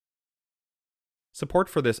Support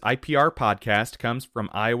for this IPR podcast comes from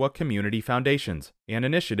Iowa Community Foundations, an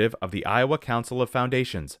initiative of the Iowa Council of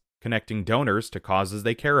Foundations, connecting donors to causes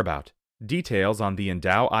they care about. Details on the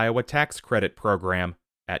Endow Iowa Tax Credit Program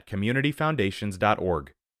at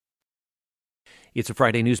communityfoundations.org. It's a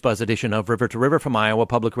Friday News Buzz edition of River to River from Iowa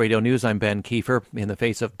Public Radio News. I'm Ben Kiefer. In the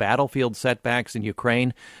face of battlefield setbacks in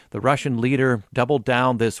Ukraine, the Russian leader doubled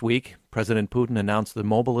down this week. President Putin announced the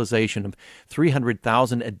mobilization of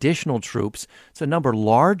 300,000 additional troops. It's a number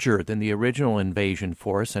larger than the original invasion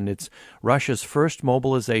force, and it's Russia's first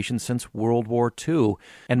mobilization since World War II.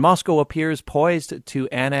 And Moscow appears poised to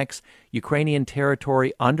annex Ukrainian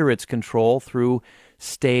territory under its control through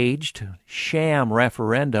staged sham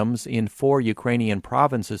referendums in 4 Ukrainian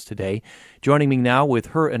provinces today. Joining me now with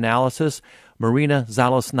her analysis, Marina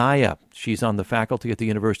Zalesnaya. She's on the faculty at the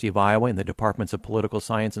University of Iowa in the Departments of Political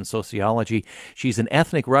Science and Sociology. She's an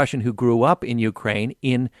ethnic Russian who grew up in Ukraine,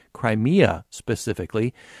 in Crimea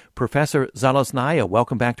specifically. Professor Zalesnaya,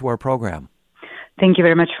 welcome back to our program. Thank you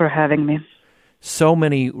very much for having me. So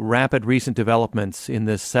many rapid recent developments in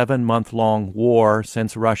this 7-month-long war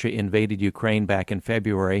since Russia invaded Ukraine back in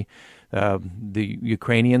February. The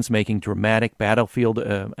Ukrainians making dramatic battlefield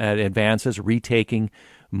advances, retaking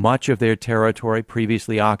much of their territory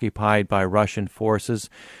previously occupied by Russian forces.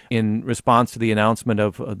 In response to the announcement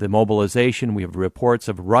of the mobilization, we have reports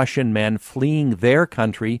of Russian men fleeing their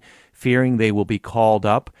country, fearing they will be called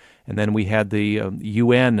up. And then we had the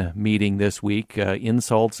UN meeting this week,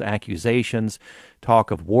 insults, accusations,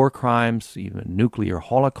 talk of war crimes, even nuclear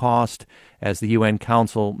holocaust, as the UN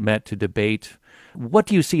Council met to debate. What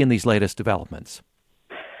do you see in these latest developments?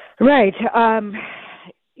 Right.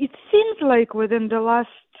 It seems like within the last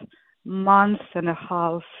month and a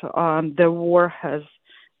half, the war has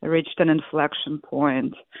reached an inflection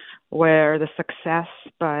point where the success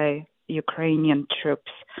by Ukrainian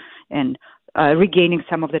troops in regaining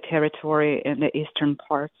some of the territory in the eastern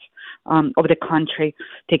parts of the country,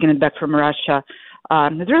 taking it back from Russia,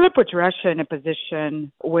 has really put Russia in a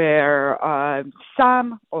position where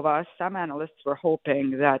some analysts were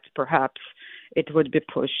hoping that perhaps it would be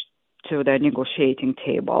pushed to the negotiating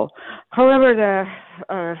table. However,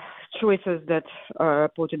 the choices that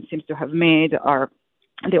Putin seems to have made are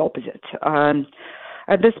the opposite.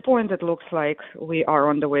 At this point, it looks like we are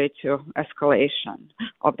on the way to escalation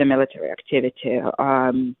of the military activity.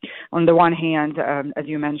 On the one hand, as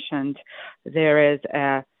you mentioned, there is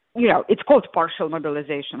it's called partial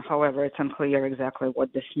mobilization. However, it's unclear exactly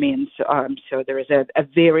what this means. So there is a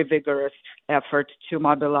very vigorous effort to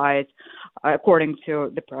mobilize, according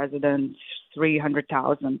to the president,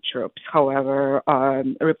 300,000 troops. However,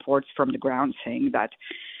 reports from the ground saying that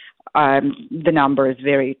the number is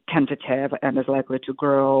very tentative and is likely to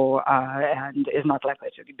grow and is not likely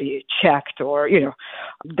to be checked, or,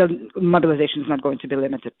 the mobilization is not going to be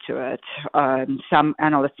limited to it. Some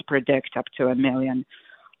analysts predict up to 1 million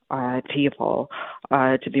people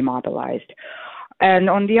to be mobilized. And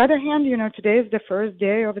on the other hand, today is the first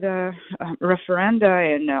day of the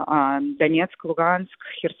referenda in Donetsk, Lugansk,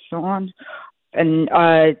 Kherson, and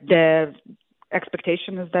the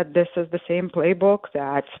expectation is that this is the same playbook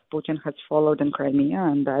that Putin has followed in Crimea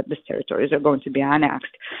and that these territories are going to be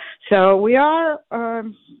annexed. So we are,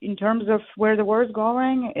 in terms of where the war is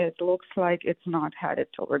going, it looks like it's not headed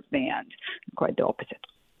towards the end, quite the opposite.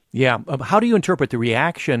 Yeah. How do you interpret the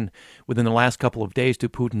reaction within the last couple of days to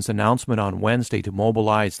Putin's announcement on Wednesday to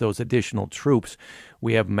mobilize those additional troops?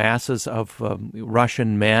 We have masses of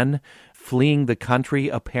Russian men fleeing the country,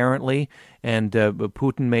 apparently, and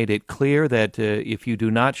Putin made it clear that if you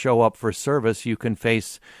do not show up for service, you can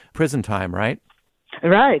face prison time, right?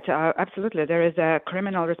 Right, absolutely. There is a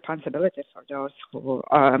criminal responsibility for those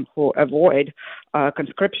who avoid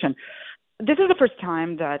conscription. This is the first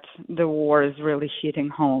time that the war is really hitting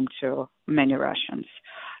home to many Russians,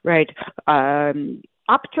 right?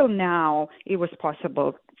 Up till now, it was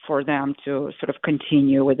possible for them to sort of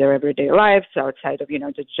continue with their everyday lives outside of,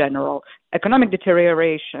 the general economic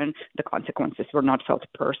deterioration. The consequences were not felt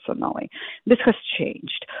personally. This has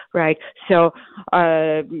changed, right? So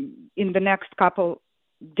in the next couple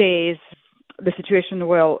days, the situation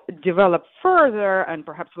will develop further and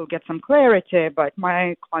perhaps we'll get some clarity, but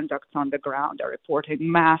my contacts on the ground are reporting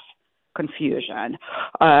mass confusion.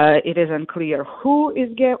 It is unclear who is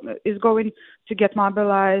going to get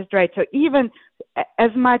mobilized, right? So even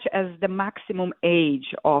as much as the maximum age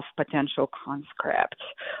of potential conscripts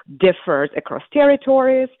differs across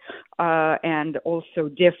territories and also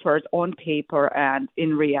differs on paper and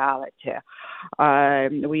in reality.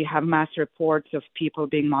 We have mass reports of people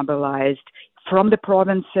being mobilized from the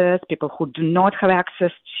provinces, people who do not have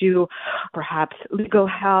access to perhaps legal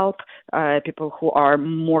help, people who are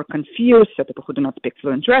more confused, so people who do not speak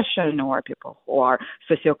fluent Russian, or people who are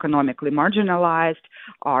socioeconomically marginalized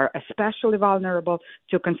are especially vulnerable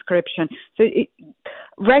to conscription. So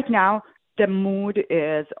right now, the mood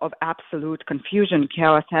is of absolute confusion,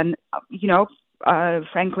 chaos, and,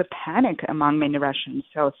 frankly, panic among many Russians.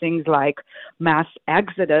 So things like mass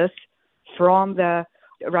exodus from the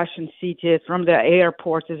Russian cities, from the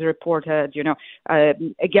airports is reported.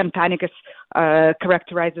 Again, panic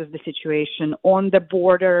characterizes the situation on the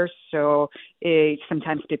borders. So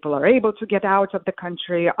sometimes people are able to get out of the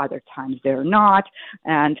country, other times they're not.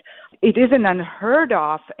 And it is an unheard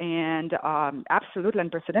of and absolutely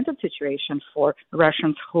unprecedented situation for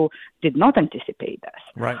Russians who did not anticipate this,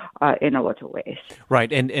 right, in a lot of ways.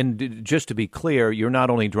 Right. And just to be clear, you're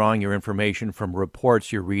not only drawing your information from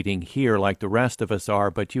reports you're reading here like the rest of us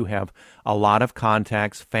are, but you have a lot of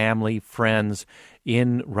contacts, family, friends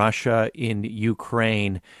in Russia, in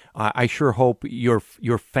Ukraine. I sure hope your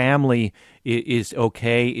family is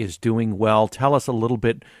okay, is doing well. Tell us a little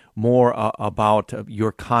bit more about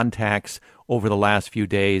your contacts over the last few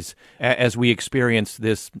days as we experience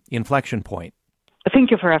this inflection point.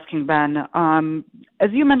 Thank you for asking, Ben. As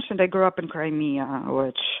you mentioned, I grew up in Crimea,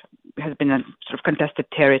 which has been a sort of contested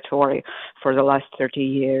territory for the last 30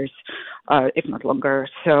 years, if not longer.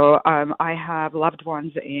 So I have loved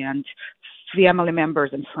ones and family members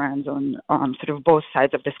and friends on sort of both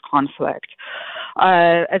sides of this conflict.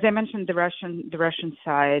 As I mentioned, the Russian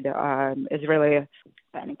side is really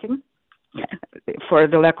panicking, for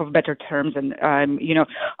the lack of better terms, and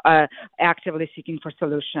actively seeking for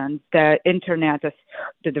solutions. The internet,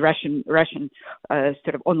 the Russian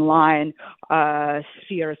sort of online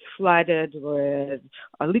sphere is flooded with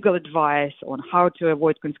legal advice on how to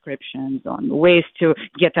avoid conscriptions, on ways to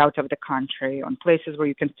get out of the country, on places where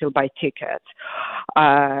you can still buy tickets.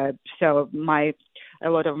 So a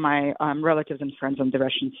lot of my relatives and friends on the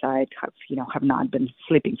Russian side have not been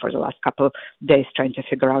sleeping for the last couple of days trying to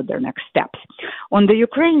figure out their next steps. On the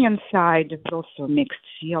Ukrainian side, there's also mixed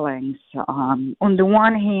feelings. On the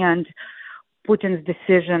one hand, Putin's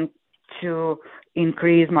decision to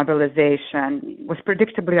increase mobilization was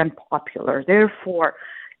predictably unpopular. Therefore,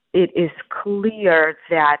 it is clear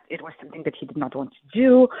that it was something that he did not want to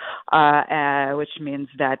do, which means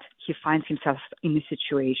that he finds himself in a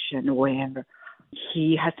situation where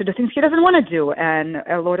he has to do things he doesn't want to do. And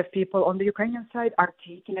a lot of people on the Ukrainian side are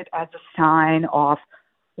taking it as a sign of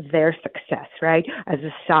their success, right? As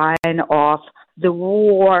a sign of the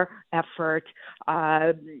war effort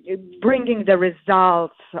bringing the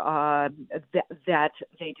results that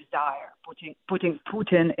they desire, putting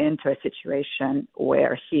Putin into a situation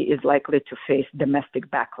where he is likely to face domestic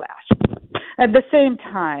backlash. At the same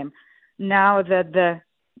time, now that the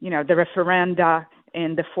referenda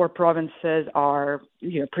in the 4 provinces are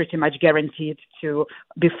pretty much guaranteed to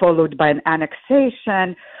be followed by an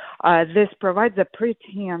annexation, this provides a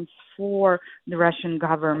pretense for the Russian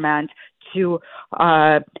government to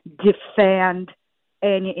defend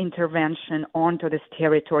any intervention onto these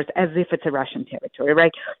territories as if it's a Russian territory,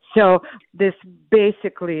 right? So this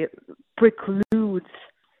basically precludes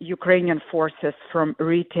Ukrainian forces from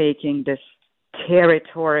retaking these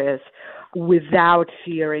territories without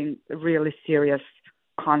fearing really serious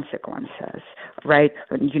consequences, right?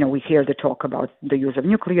 We hear the talk about the use of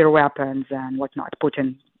nuclear weapons and whatnot.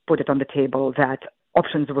 Putin put it on the table that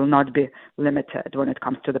options will not be limited when it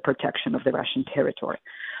comes to the protection of the Russian territory.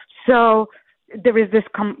 So there is this,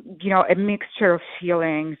 a mixture of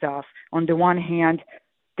feelings of, on the one hand,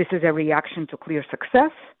 this is a reaction to clear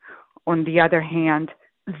success. On the other hand,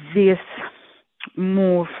 this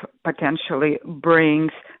move potentially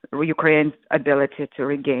brings Ukraine's ability to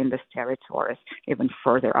regain these territories even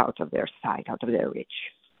further out of their sight, out of their reach.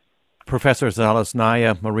 Professor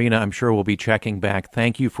Zalesnaya, Marina, I'm sure we'll be checking back.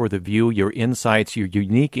 Thank you for the view, your insights, your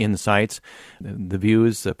unique insights, the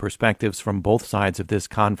views, the perspectives from both sides of this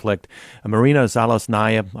conflict. Marina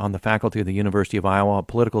Zalesnaya on the faculty of the University of Iowa, a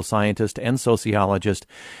political scientist and sociologist.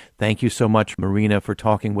 Thank you so much, Marina, for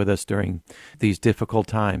talking with us during these difficult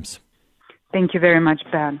times. Thank you very much,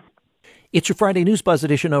 Ben. It's your Friday News Buzz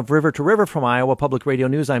edition of River to River from Iowa Public Radio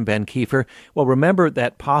News. I'm Ben Kiefer. Well, remember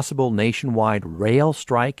that possible nationwide rail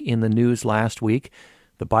strike in the news last week?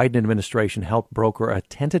 the Biden administration helped broker a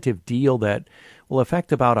tentative deal that will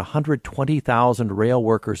affect about 120,000 rail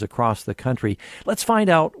workers across the country. Let's find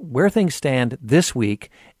out where things stand this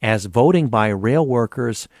week as voting by rail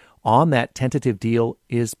workers on that tentative deal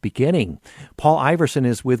is beginning. Paul Iverson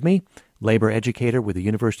is with me, labor educator with the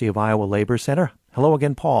University of Iowa Labor Center. Hello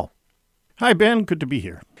again, Paul. Hi, Ben. Good to be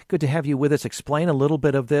here. Good to have you with us. Explain a little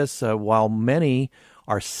bit of this. While many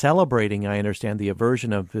are celebrating, I understand, the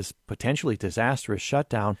aversion of this potentially disastrous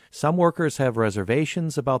shutdown, some workers have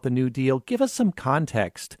reservations about the new deal. Give us some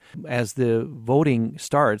context as the voting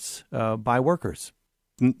starts by workers.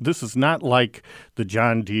 This is not like the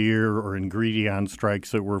John Deere or Ingredion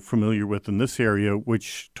strikes that we're familiar with in this area,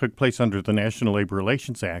 which took place under the National Labor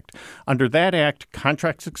Relations Act. Under that act,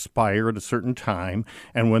 contracts expire at a certain time,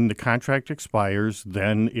 and when the contract expires,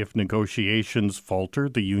 then if negotiations falter,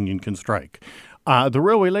 the union can strike. The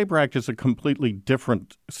Railway Labor Act is a completely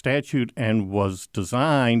different statute and was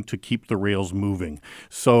designed to keep the rails moving.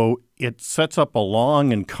 So it sets up a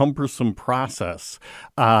long and cumbersome process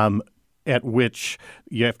at which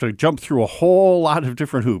you have to jump through a whole lot of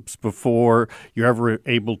different hoops before you're ever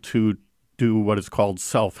able to do what is called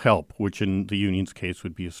self-help, which in the union's case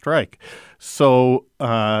would be a strike. So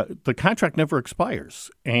the contract never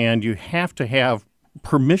expires, and you have to have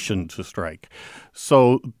permission to strike.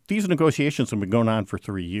 So these negotiations have been going on for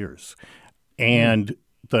 3 years. And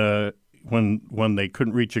when they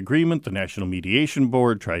couldn't reach agreement, the National Mediation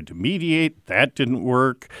Board tried to mediate. That didn't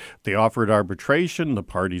work. They offered arbitration. The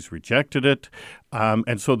parties rejected it.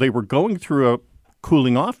 And so they were going through a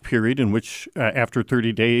cooling off period in which after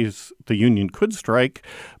 30 days the union could strike,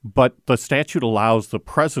 but the statute allows the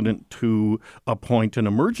president to appoint an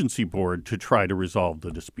emergency board to try to resolve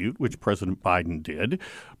the dispute, which President Biden did,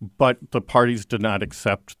 but the parties did not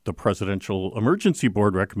accept the presidential emergency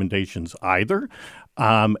board recommendations either.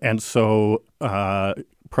 And so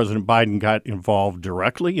President Biden got involved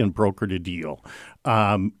directly and brokered a deal.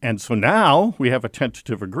 And so now we have a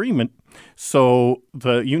tentative agreement. So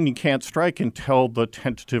the union can't strike until the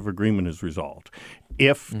tentative agreement is resolved.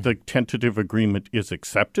 If the tentative agreement is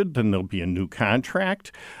accepted, then there'll be a new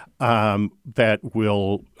contract that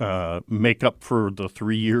will make up for the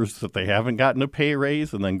 3 years that they haven't gotten a pay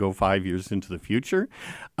raise and then go 5 years into the future.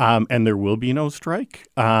 And there will be no strike.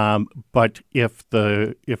 But if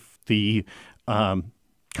the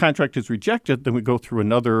contract is rejected, then we go through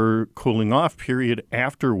another cooling off period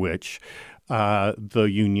after which the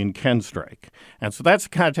union can strike. And so that's the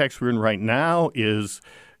context we're in right now is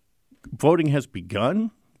voting has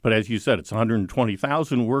begun. But as you said, it's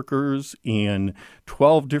 120,000 workers in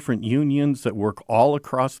 12 different unions that work all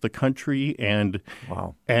across the country and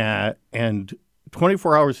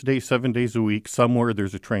 24 hours a day, 7 days a week, somewhere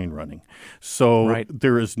there's a train running. So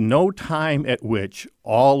there is no time at which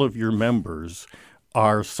all of your members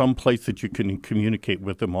are someplace that you can communicate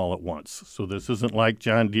with them all at once. So this isn't like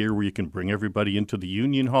John Deere where you can bring everybody into the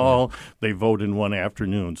union hall. They vote in one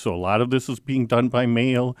afternoon. So a lot of this is being done by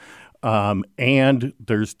mail. And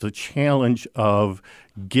there's the challenge of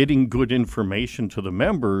getting good information to the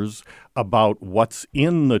members about what's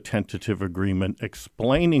in the tentative agreement,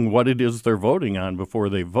 explaining what it is they're voting on before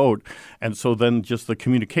they vote. And so then just the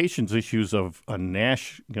communications issues of a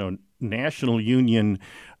national union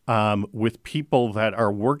with people that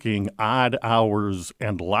are working odd hours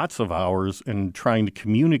and lots of hours and trying to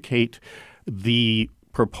communicate the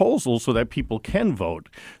proposal so that people can vote.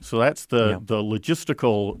 So that's the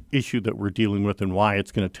logistical issue that we're dealing with and why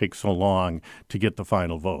it's going to take so long to get the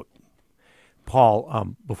final vote.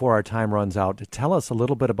 Paul, before our time runs out, tell us a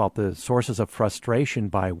little bit about the sources of frustration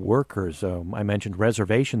by workers. I mentioned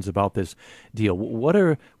reservations about this deal. What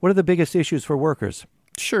are the biggest issues for workers?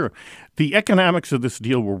 Sure. The economics of this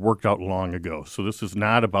deal were worked out long ago. So this is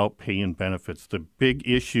not about pay and benefits. The big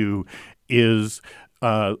issue is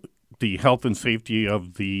the health and safety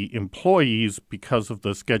of the employees because of the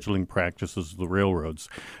scheduling practices of the railroads.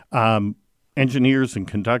 Engineers and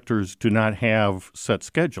conductors do not have set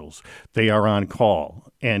schedules. They are on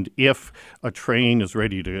call. And if a train is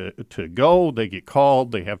ready to go, they get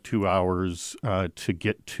called. They have 2 hours to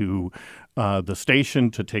get to the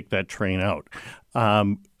station to take that train out.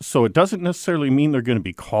 So it doesn't necessarily mean they're going to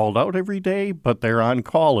be called out every day, but they're on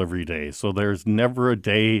call every day. So there's never a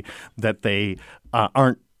day that they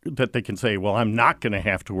that they can say, well, I'm not going to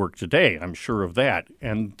have to work today. I'm sure of that.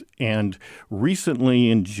 And recently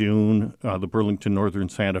in June, the Burlington Northern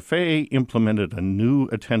Santa Fe implemented a new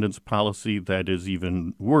attendance policy that is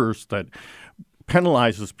even worse, that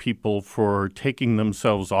penalizes people for taking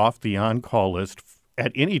themselves off the on-call list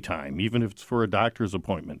at any time, even if it's for a doctor's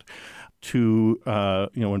appointment. to,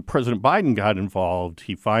 when President Biden got involved,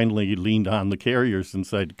 he finally leaned on the carriers and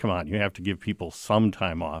said, come on, you have to give people some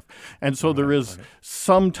time off. And so there is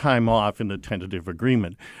some time off in the tentative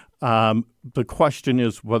agreement. The question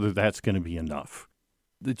is whether that's going to be enough.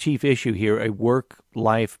 The chief issue here, a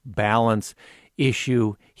work-life balance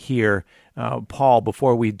issue here. Paul,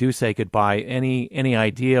 before we do say goodbye, any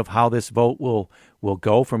idea of how this vote will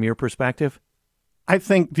go from your perspective? I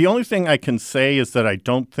think the only thing I can say is that I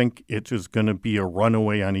don't think it is going to be a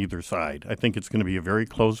runaway on either side. I think it's going to be a very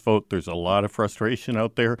close vote. There's a lot of frustration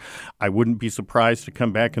out there. I wouldn't be surprised to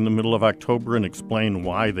come back in the middle of October and explain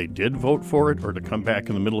why they did vote for it, or to come back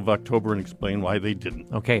in the middle of October and explain why they didn't.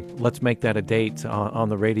 Okay, let's make that a date on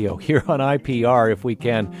the radio here on IPR if we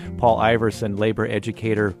can. Paul Iverson, labor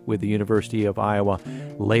educator with the University of Iowa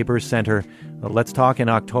Labor Center. Let's talk in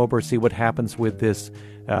October, see what happens with this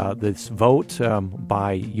vote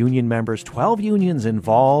by union members, 12 unions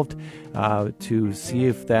involved, to see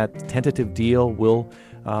if that tentative deal will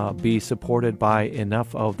be supported by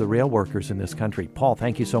enough of the rail workers in this country. Paul,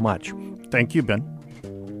 thank you so much. Thank you, Ben.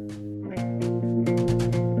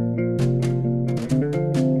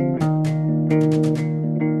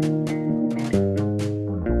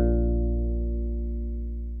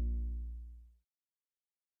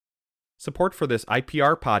 Support for this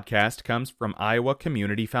IPR podcast comes from Iowa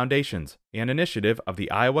Community Foundations, an initiative of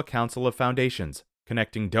the Iowa Council of Foundations,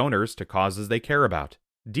 connecting donors to causes they care about.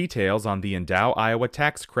 Details on the Endow Iowa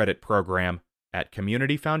Tax Credit Program at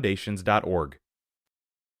communityfoundations.org.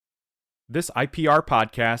 This IPR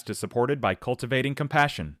podcast is supported by Cultivating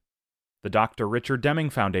Compassion, the Dr. Richard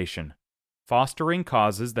Deming Foundation, fostering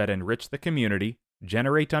causes that enrich the community,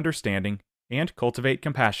 generate understanding, and cultivate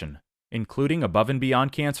compassion, including above and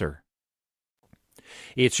beyond cancer.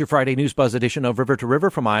 It's your Friday News Buzz edition of River to River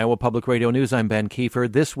from Iowa Public Radio News. I'm Ben Kiefer.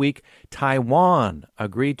 This week, Taiwan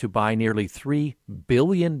agreed to buy nearly $3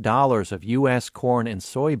 billion of U.S. corn and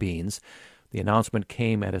soybeans. The announcement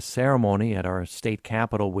came at a ceremony at our state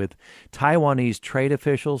capitol with Taiwanese trade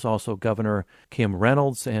officials, also Governor Kim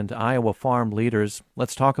Reynolds, and Iowa farm leaders.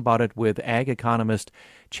 Let's talk about it with ag economist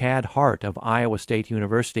Chad Hart of Iowa State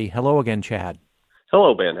University. Hello again, Chad.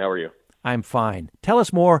 Hello, Ben. How are you? I'm fine. Tell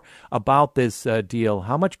us more about this deal.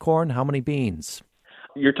 How much corn, how many beans?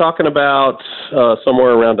 You're talking about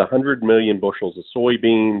somewhere around 100 million bushels of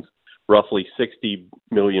soybeans, roughly 60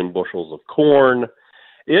 million bushels of corn.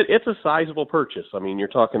 It's a sizable purchase. I mean, you're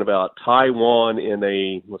talking about Taiwan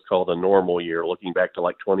in what's called a normal year, looking back to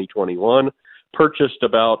like 2021, purchased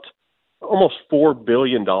about almost $4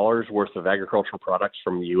 billion worth of agricultural products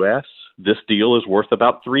from the U.S. This deal is worth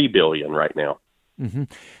about $3 billion right now. Mm-hmm.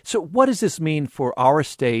 So what does this mean for our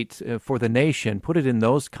state, for the nation? Put it in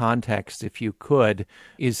those contexts, if you could.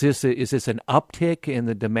 Is this an uptick in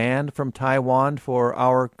the demand from Taiwan for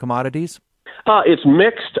our commodities? It's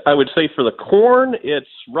mixed. I would say for the corn, it's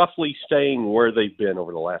roughly staying where they've been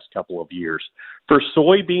over the last couple of years. For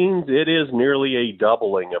soybeans, it is nearly a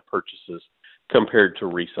doubling of purchases compared to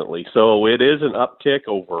recently. So it is an uptick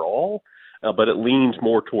overall, but it leans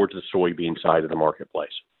more towards the soybean side of the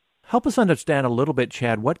marketplace. Help us understand a little bit,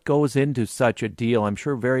 Chad, what goes into such a deal? I'm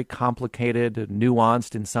sure very complicated,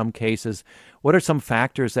 nuanced in some cases. What are some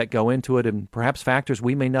factors that go into it, and perhaps factors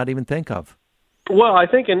we may not even think of? Well, I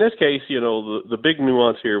think in this case, the big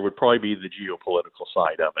nuance here would probably be the geopolitical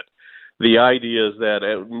side of it. The idea is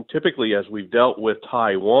that typically as we've dealt with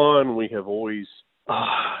Taiwan, we have always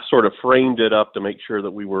sort of framed it up to make sure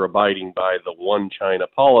that we were abiding by the one China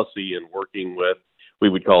policy and working with, we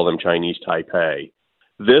would call them Chinese Taipei.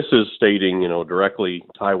 This is stating, directly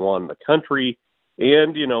Taiwan, the country,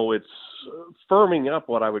 and, it's firming up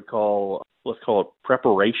what I would call, let's call it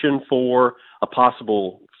preparation for a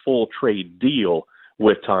possible full trade deal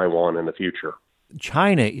with Taiwan in the future.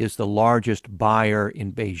 China is the largest buyer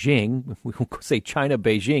in Beijing. We will say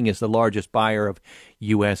Beijing is the largest buyer of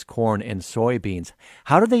U.S. corn and soybeans.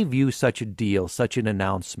 How do they view such a deal, such an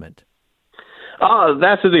announcement?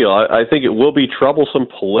 That's the deal. I think it will be troublesome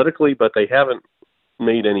politically, but they haven't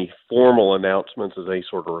made any formal announcements as a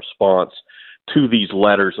sort of response to these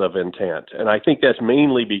letters of intent. And I think that's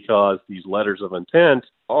mainly because these letters of intent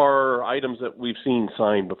are items that we've seen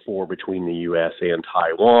signed before between the U.S. and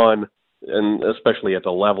Taiwan, and especially at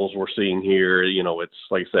the levels we're seeing here. It's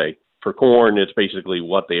like I say, for corn, it's basically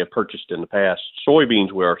what they have purchased in the past.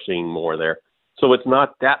 Soybeans, we are seeing more there. So it's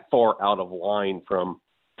not that far out of line from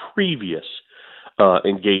previous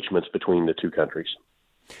engagements between the two countries.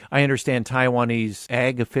 I understand Taiwanese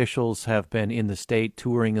ag officials have been in the state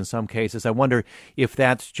touring in some cases. I wonder if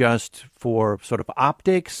that's just for sort of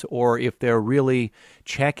optics or if they're really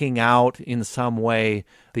checking out in some way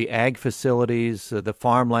the ag facilities, the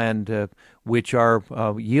farmland, which are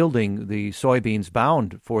yielding the soybeans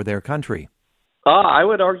bound for their country. I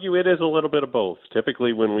would argue it is a little bit of both.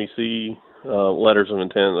 Typically, when we see letters of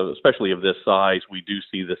intent, especially of this size, we do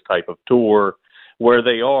see this type of tour where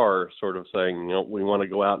they are sort of saying, we want to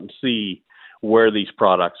go out and see where these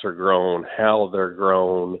products are grown, how they're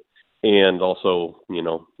grown, and also,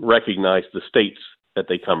 recognize the states that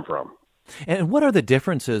they come from. And what are the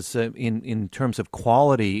differences in terms of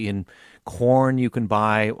quality in corn you can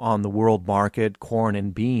buy on the world market, corn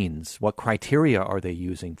and beans? What criteria are they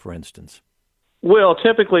using, for instance? Well,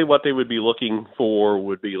 typically what they would be looking for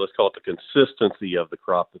would be, let's call it the consistency of the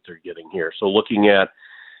crop that they're getting here. So looking at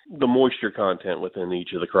the moisture content within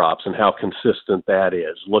each of the crops and how consistent that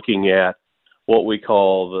is. Looking at what we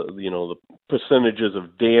call the percentages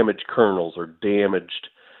of damaged kernels or damaged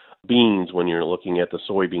beans when you're looking at the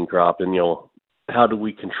soybean crop, and how do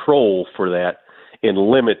we control for that and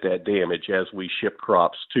limit that damage as we ship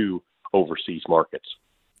crops to overseas markets.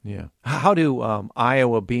 Yeah. How do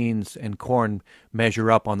Iowa beans and corn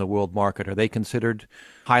measure up on the world market? Are they considered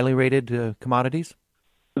highly rated commodities?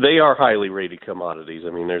 They are highly rated commodities. I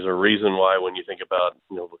mean, there's a reason why when you think about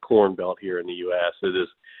the Corn Belt here in the U.S.,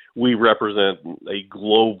 we represent a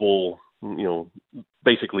global,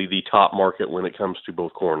 basically the top market when it comes to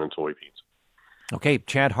both corn and soybeans. Okay,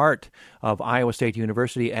 Chad Hart of Iowa State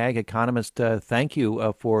University, ag economist, thank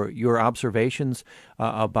you for your observations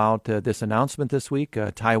about this announcement this week.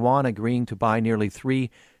 Taiwan agreeing to buy nearly $3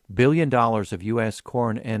 billion of U.S.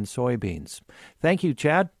 corn and soybeans. Thank you,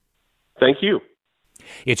 Chad. Thank you.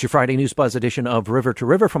 It's your Friday News Buzz edition of River to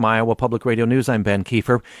River from Iowa Public Radio News. I'm Ben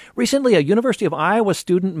Kiefer. Recently, a University of Iowa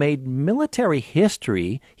student made military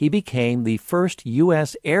history. He became the first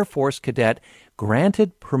U.S. Air Force cadet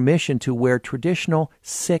granted permission to wear traditional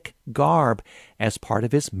Sikh garb as part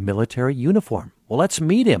of his military uniform. Well, let's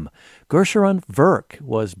meet him. Gersharon Verk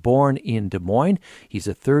was born in Des Moines. He's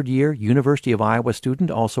a third-year University of Iowa student,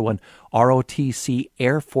 also an ROTC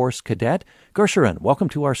Air Force cadet. Gersharon, welcome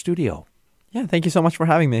to our studio. Yeah, thank you so much for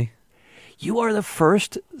having me. You are the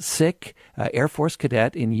first Sikh Air Force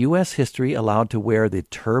cadet in U.S. history allowed to wear the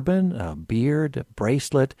turban, beard,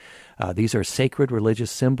 bracelet. These are sacred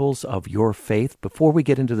religious symbols of your faith. Before we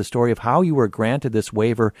get into the story of how you were granted this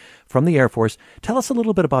waiver from the Air Force, tell us a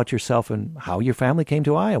little bit about yourself and how your family came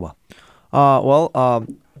to Iowa.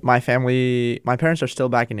 My parents are still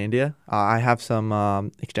back in India. I have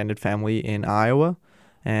some extended family in Iowa,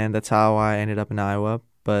 and that's how I ended up in Iowa.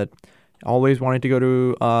 But always wanted to go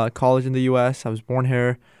to college in the U.S. I was born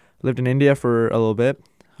here, lived in India for a little bit,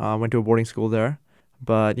 went to a boarding school there.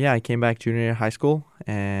 But yeah, I came back junior year high school,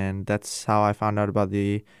 and that's how I found out about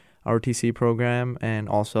the ROTC program. And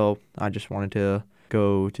also, I just wanted to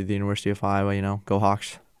go to the University of Iowa, go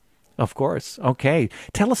Hawks. Of course. Okay.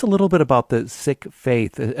 Tell us a little bit about the Sikh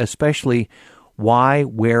faith, especially why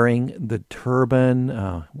wearing the turban,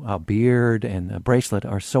 a beard, and a bracelet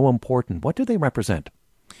are so important. What do they represent?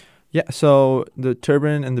 Yeah, so the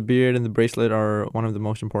turban and the beard and the bracelet are one of the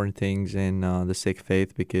most important things in the Sikh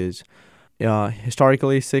faith because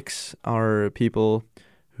historically Sikhs are people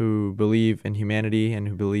who believe in humanity and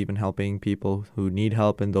who believe in helping people who need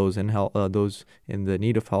help and those in the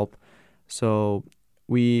need of help. So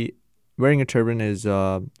wearing a turban is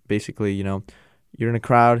basically, you're in a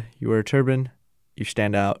crowd, you wear a turban, you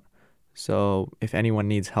stand out. So if anyone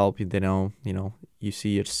needs help, they know, you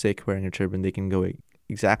see a Sikh wearing a turban, they can go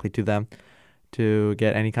exactly to them to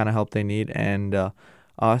get any kind of help they need. And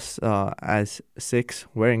us as Sikhs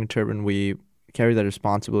wearing a turban, we carry that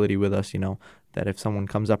responsibility with us, that if someone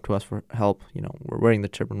comes up to us for help, we're wearing the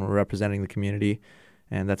turban, we're representing the community,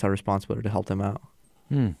 and that's our responsibility to help them out.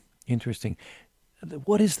 Interesting.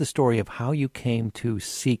 What is the story of how you came to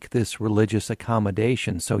seek this religious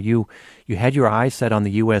accommodation? So you had your eyes set on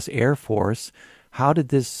the U.S. Air Force. How did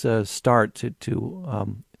this start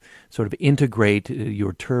to sort of integrate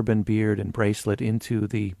your turban, beard, and bracelet into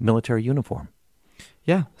the military uniform?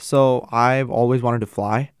 Yeah, so I've always wanted to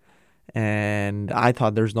fly, and I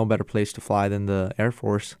thought there's no better place to fly than the Air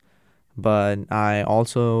Force. But I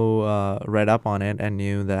also read up on it and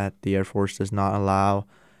knew that the Air Force does not allow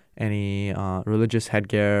any religious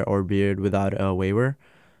headgear or beard without a waiver.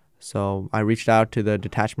 So I reached out to the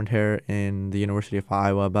detachment here in the University of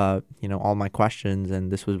Iowa about, all my questions,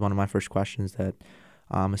 and this was one of my first questions that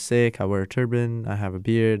I'm a Sikh, I wear a turban, I have a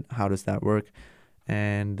beard, how does that work?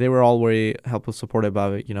 And they were all very helpful, supportive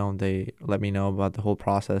about it. They let me know about the whole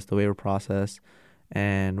process, the waiver process.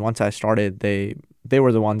 And once I started, they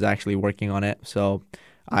were the ones actually working on it. So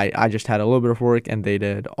I just had a little bit of work, and they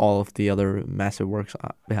did all of the other massive works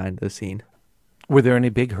behind the scene. Were there any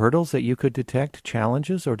big hurdles that you could detect,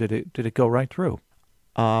 challenges, or did it go right through?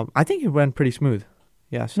 I think it went pretty smooth.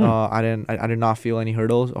 Yes, I did not feel any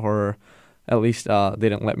hurdles, or at least they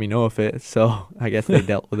didn't let me know of it. So I guess they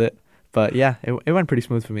dealt with it. But yeah, it went pretty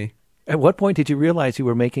smooth for me. At what point did you realize you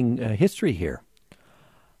were making history here?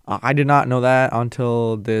 I did not know that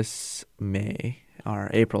until this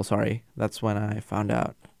April. Sorry, that's when I found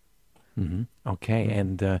out. Mm-hmm. Okay,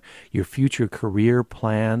 and your future career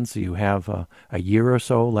plans, you have a year or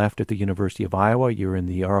so left at the University of Iowa. You're in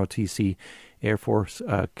the ROTC Air Force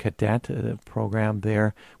Cadet program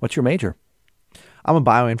there. What's your major? I'm a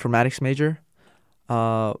bioinformatics major,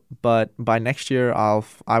 but by next year,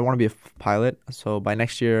 I want to be a pilot. So by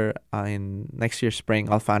next year, in next year's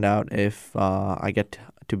spring, I'll find out if I get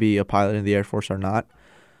to be a pilot in the Air Force or not.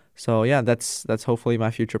 So yeah, that's hopefully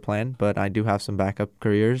my future plan, but I do have some backup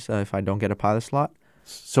careers if I don't get a pilot slot.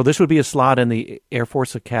 So this would be a slot in the Air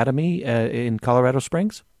Force Academy in Colorado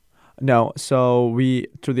Springs? No, so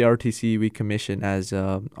through the ROTC, we commission as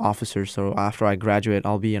officers. So after I graduate,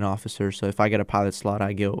 I'll be an officer. So if I get a pilot slot,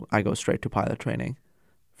 I go straight to pilot training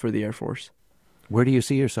for the Air Force. Where do you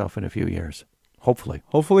see yourself in a few years? Hopefully.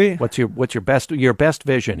 What's your best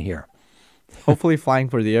vision here? Hopefully flying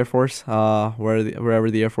for the Air Force,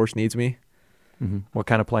 wherever the Air Force needs me. Mm-hmm. What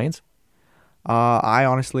kind of planes? I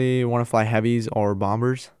honestly want to fly heavies or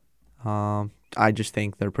bombers. I just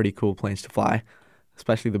think they're pretty cool planes to fly,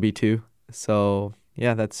 especially the B-2. So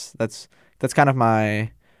yeah, that's kind of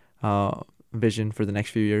my vision for the next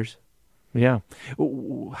few years. Yeah.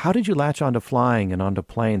 How did you latch onto flying and onto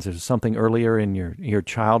planes? Is there something earlier in your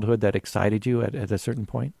childhood that excited you at a certain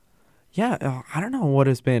point? Yeah, I don't know what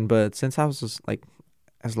it's been, but since I was just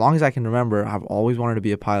as long as I can remember, I've always wanted to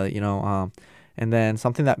be a pilot, and then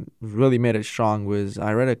something that really made it strong was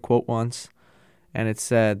I read a quote once, and it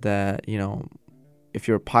said that, if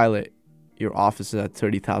you're a pilot, your office is at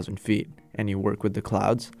 30,000 feet and you work with the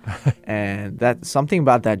clouds. And that something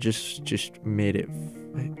about that just made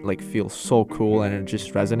it feel so cool, and it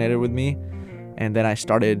just resonated with me. And then I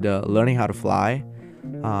started learning how to fly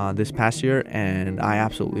this past year, and I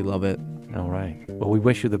absolutely love it. All right. Well, we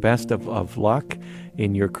wish you the best of luck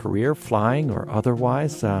in your career, flying or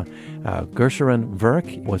otherwise. Gersheren Verk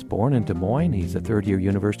was born in Des Moines. He's a third-year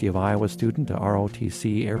University of Iowa student, a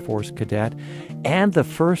ROTC Air Force cadet, and the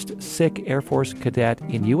first Sikh Air Force cadet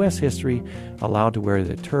in U.S. history allowed to wear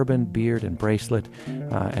the turban, beard, and bracelet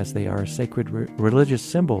as they are sacred religious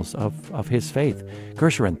symbols of his faith.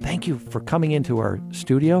 Gersheren, thank you for coming into our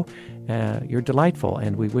studio. You're delightful,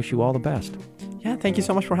 and we wish you all the best. Yeah, thank you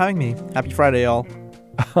so much for having me. Happy Friday, y'all.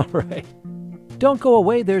 All right. Don't go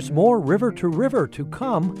away. There's more River to River to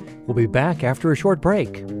come. We'll be back after a short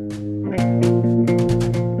break.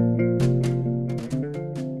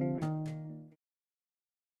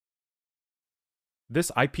 This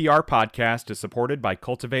IPR podcast is supported by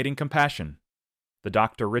Cultivating Compassion, the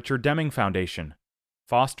Dr. Richard Deming Foundation,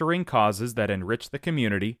 fostering causes that enrich the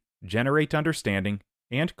community, generate understanding,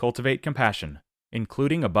 and cultivate compassion,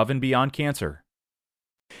 including above and beyond cancer.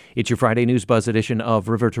 It's your Friday News Buzz edition of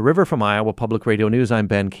River to River from Iowa Public Radio News. I'm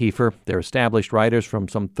Ben Kiefer. They're established writers from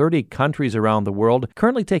some 30 countries around the world,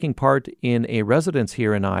 currently taking part in a residence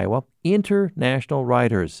here in Iowa. International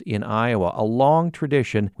Writers in Iowa, a long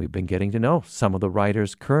tradition. We've been getting to know some of the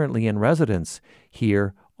writers currently in residence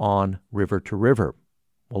here on River to River.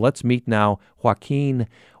 Well, let's meet now Joaquin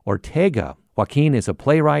Ortega. Joaquin is a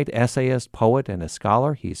playwright, essayist, poet, and a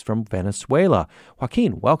scholar. He's from Venezuela.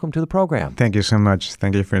 Joaquin, welcome to the program. Thank you so much.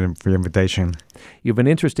 Thank you for your invitation. You have an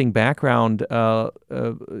interesting background.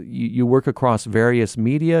 You work across various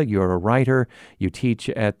media. You're a writer. You teach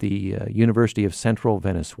at the University of Central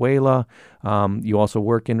Venezuela. You also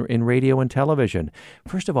work in radio and television.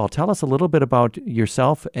 First of all, tell us a little bit about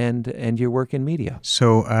yourself and your work in media.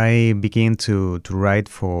 So I began to write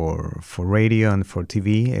for radio and for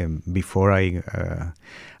TV before I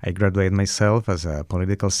graduated myself as a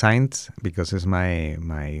political science because it's my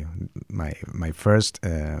first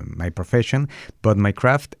my profession. But my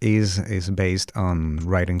craft is based on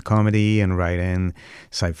writing comedy and writing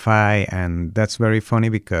sci-fi, and that's very funny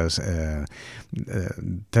because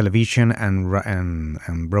television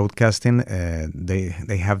and broadcasting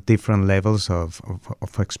they have different levels of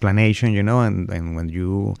explanation, and when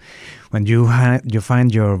you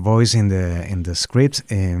find your voice in the script,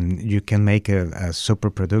 you can make a super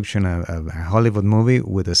productive production, a Hollywood movie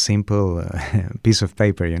with a simple piece of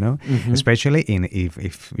paper, especially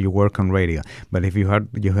if you work on radio. But if you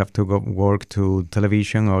have to go work to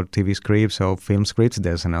television or TV scripts or film scripts,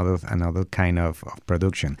 there's another kind of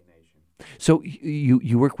production. So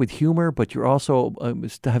you work with humor, but you also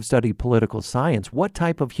have studied political science. What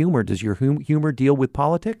type of humor? Does your humor deal with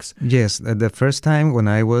politics? Yes, the first time when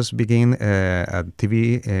I was begin at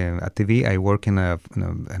TV, I work in a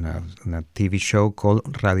TV show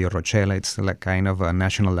called Radio Rochela. It's like kind of a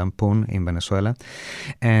national lampoon in Venezuela,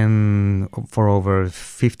 and for over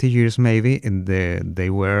 50 years maybe, they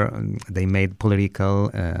made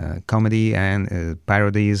political comedy and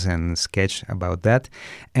parodies and sketch about that,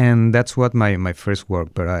 and that's what my first work.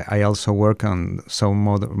 But I also work on some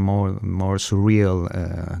more surreal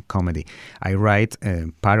comedy. I write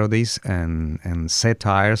parodies and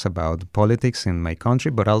satires about politics in my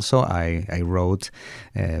country, but also I wrote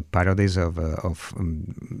parodies of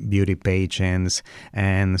beauty pageants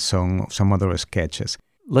and some other sketches.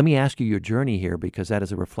 Let me ask you your journey here, because that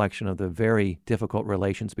is a reflection of the very difficult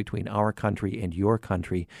relations between our country and your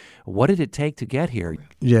country. What did it take to get here?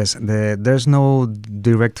 Yes, there's no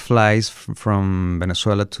direct flights from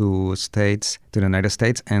Venezuela to the United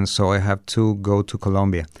States, and so I have to go to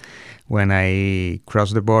Colombia. When I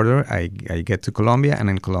cross the border, I get to Colombia, and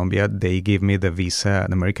in Colombia they give me the visa,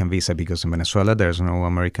 the American visa, because in Venezuela there's no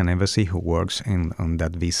American embassy who works on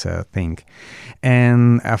that visa thing.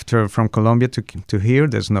 And after from Colombia to here,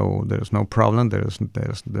 there's no problem. There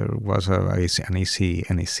was an easy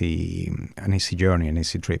journey, an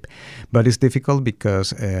easy trip, but it's difficult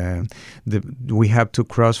because we have to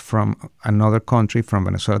cross from another country, from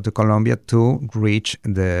Venezuela to Colombia, to reach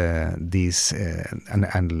a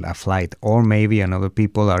flight. Or maybe another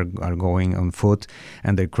people are going on foot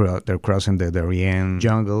and they're crossing the Darien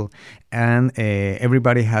jungle, and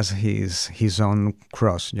everybody has his own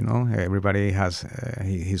cross. Everybody has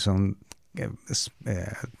his own.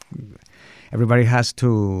 Everybody has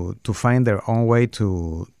to find their own way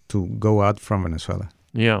to go out from Venezuela.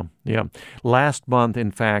 Yeah. Last month, in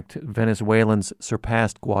fact, Venezuelans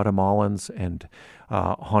surpassed Guatemalans and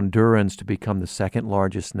Hondurans to become the second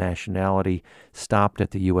largest nationality stopped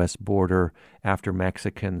at the U.S. border after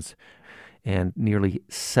Mexicans. And nearly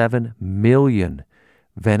 7 million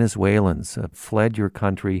Venezuelans fled your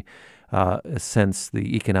country since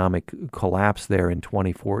the economic collapse there in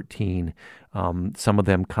 2014, some of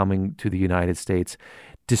them coming to the United States.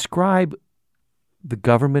 Describe the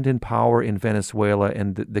government in power in Venezuela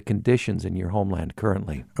and the conditions in your homeland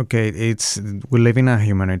currently. Okay, we live in a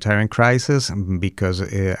humanitarian crisis because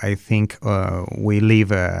I think we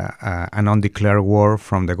live an undeclared war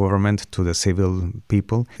from the government to the civil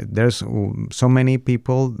people. There's so many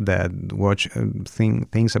people that watch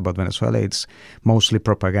things about Venezuela. It's mostly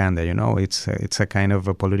propaganda, It's a kind of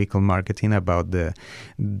a political marketing about that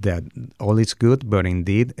all is good, but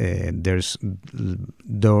indeed there's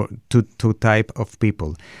two type of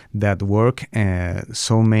people that work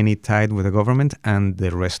so many tied with the government and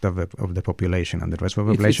the rest of the population. And the rest of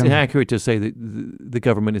the population. It's accurate to say that the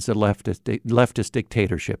government is a leftist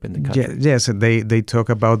dictatorship in the country. Yes, they talk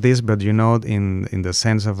about this, but in the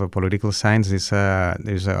sense of a political science, there's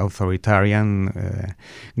an authoritarian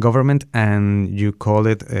government, and you call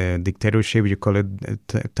it dictatorship, you call it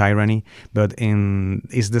tyranny, but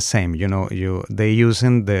it's the same. They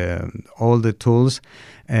using all the tools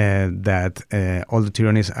that all the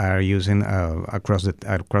tyrannies are using across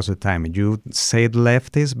the time. You say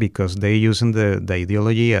leftist because they're using the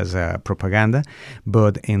ideology as a propaganda,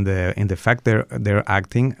 but in the fact they're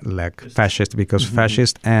acting like fascist, because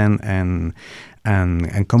fascist and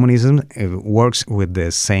communism works with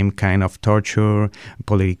the same kind of torture,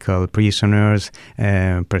 political prisoners,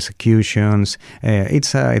 persecutions.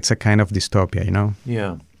 It's a kind of dystopia,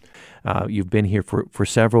 Yeah. You've been here for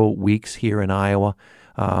several weeks here in Iowa.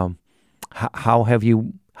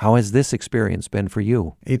 How has this experience been for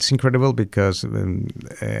you? It's incredible because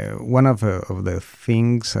one of the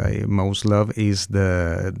things I most love is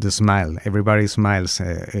the smile. Everybody smiles.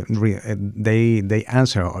 They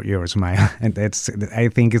answer your smile, and I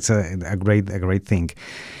think it's a great thing.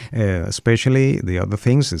 Especially the other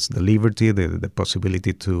things is the liberty, the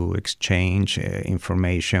possibility to exchange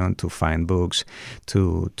information, to find books,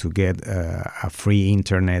 to get a free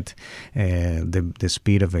internet. The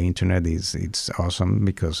speed of the internet it's awesome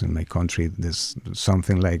because because in my country there's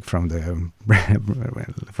something like from the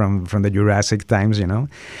from the Jurassic times,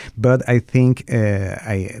 But I think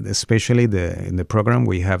especially in the program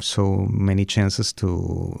we have so many chances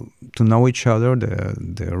to know each other,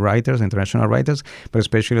 the writers, international writers, but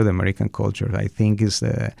especially the American culture. I think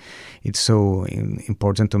it's so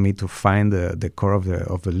important to me to find the core of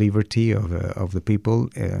the liberty of the people,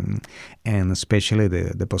 and especially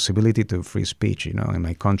the possibility to free speech. In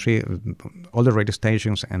my country, all the radio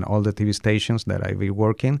stations and all the TV stations that I've been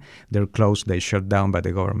working, they're closed, they're shut down by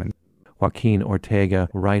the government. Joaquin Ortega,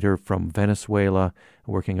 writer from Venezuela,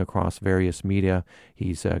 working across various media.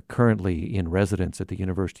 He's currently in residence at the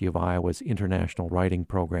University of Iowa's International Writing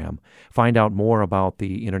Program. Find out more about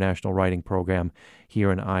the International Writing Program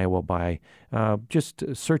here in Iowa by just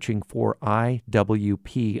searching for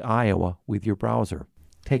IWP Iowa with your browser.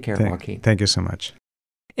 Take care, Joaquin. Thank you so much.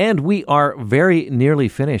 And we are very nearly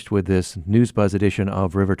finished with this News Buzz edition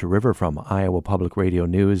of River to River from Iowa Public Radio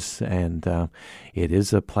News, and it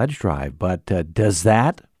is a pledge drive. But does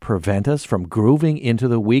that prevent us from grooving into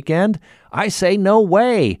the weekend? I say no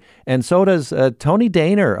way. And so does Tony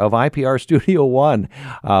Daner of IPR Studio One,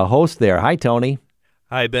 host there. Hi, Tony.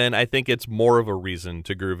 Hi, Ben. I think it's more of a reason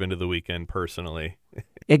to groove into the weekend, personally.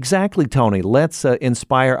 Exactly, Tony. Let's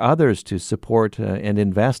inspire others to support and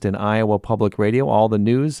invest in Iowa Public Radio, all the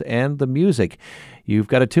news and the music. You've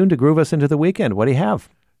got a tune to groove us into the weekend. What do you have?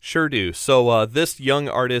 Sure do. So this young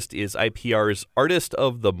artist is IPR's Artist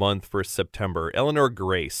of the Month for September, Eleanor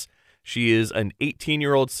Grace. She is an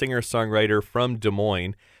 18-year-old singer-songwriter from Des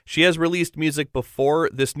Moines. She has released music before.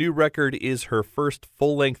 This new record is her first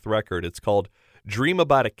full-length record. It's called Dream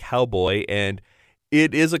About a Cowboy, and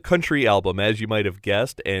it is a country album, as you might have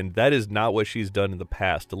guessed, and that is not what she's done in the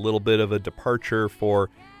past. A little bit of a departure for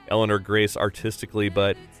Eleanor Grace artistically,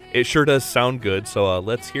 but it sure does sound good, so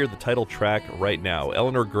let's hear the title track right now.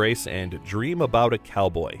 Eleanor Grace and Dream About a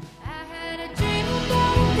Cowboy. I had a dream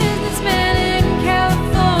about a businessman in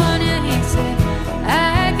California. He said,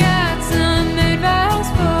 I got some advice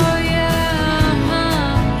for you.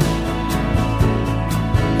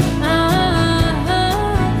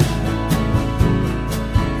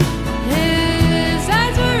 His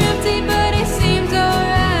eyes were empty, but he seemed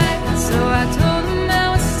alright. So I told him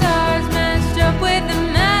how his stars matched up with the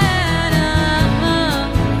mine.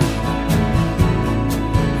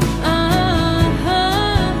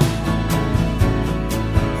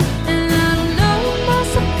 And I don't know what my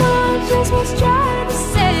subconscious was trying to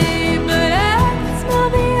say, but I could smell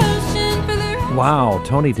the ocean for the rest. Wow,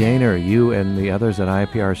 Tony Daner, you and the others at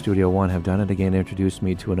IPR Studio One have done it again, introduced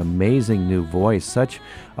me to an amazing new voice, such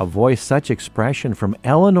a voice, such expression from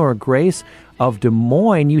Eleanor Grace of Des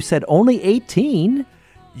Moines. You said only 18?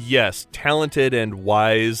 Yes, talented and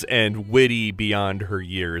wise and witty beyond her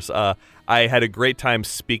years. I had a great time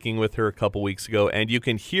speaking with her a couple weeks ago, and you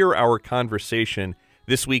can hear our conversation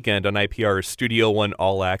this weekend on IPR's Studio One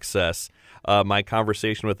All Access. My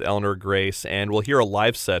conversation with Eleanor Grace, and we'll hear a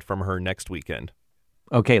live set from her next weekend.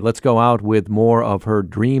 Okay, let's go out with more of her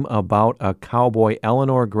Dream About a Cowboy,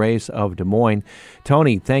 Eleanor Grace of Des Moines.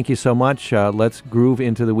 Tony, thank you so much. Let's groove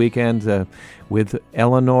into the weekend with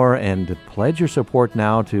Eleanor and pledge your support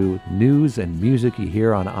now to news and music you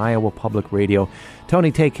hear on Iowa Public Radio.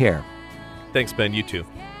 Tony, take care. Thanks, Ben. You too.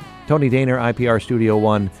 Tony Daner, IPR Studio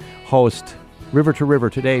One host. River to River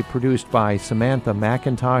today, produced by Samantha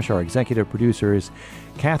McIntosh. Our executive producer is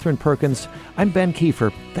Catherine Perkins. I'm Ben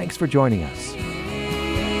Kiefer. Thanks for joining us.